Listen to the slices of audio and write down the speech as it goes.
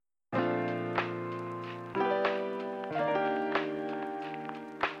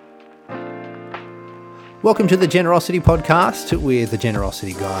Welcome to the Generosity Podcast with the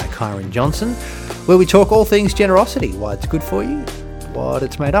Generosity Guy, Kyron Johnson, where we talk all things generosity, why it's good for you, what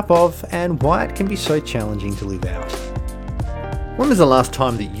it's made up of, and why it can be so challenging to live out. When was the last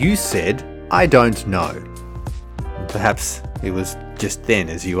time that you said, "I don't know"? Perhaps it was just then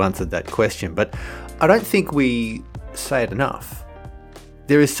as you answered that question, but I don't think we say it enough.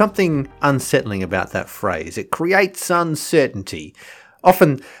 There is something unsettling about that phrase. It creates uncertainty.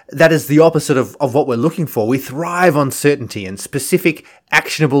 Often that is the opposite of what we're looking for. We thrive on certainty and specific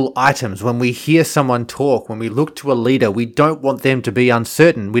actionable items. When we hear someone talk, when we look to a leader, we don't want them to be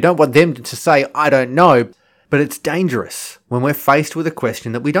uncertain. We don't want them to say, "I don't know." But it's dangerous when we're faced with a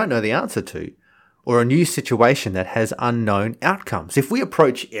question that we don't know the answer to, or a new situation that has unknown outcomes. If we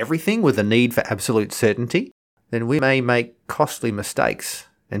approach everything with a need for absolute certainty, then we may make costly mistakes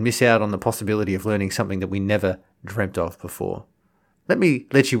and miss out on the possibility of learning something that we never dreamt of before. Let me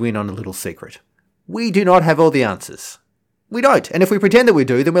let you in on a little secret. We do not have all the answers. We don't. And if we pretend that we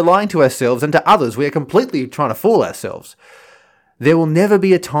do, then we're lying to ourselves, and to others we are completely trying to fool ourselves. There will never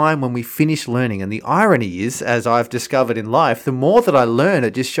be a time when we finish learning, and the irony is, as I've discovered in life, the more that I learn,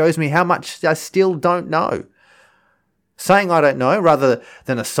 it just shows me how much I still don't know. Saying "I don't know" rather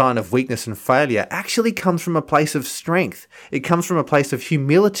than a sign of weakness and failure actually comes from a place of strength. It comes from a place of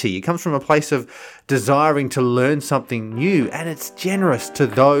humility. It comes from a place of desiring to learn something new, and it's generous to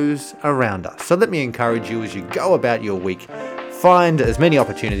those around us. So let me encourage you as you go about your week, find as many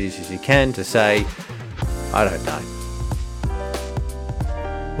opportunities as you can to say, "I don't know."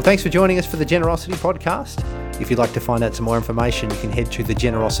 Well, thanks for joining us for the Generosity Podcast. If you'd like to find out some more information, you can head to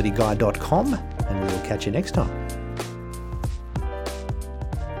thegenerosityguy.com, and we will catch you next time.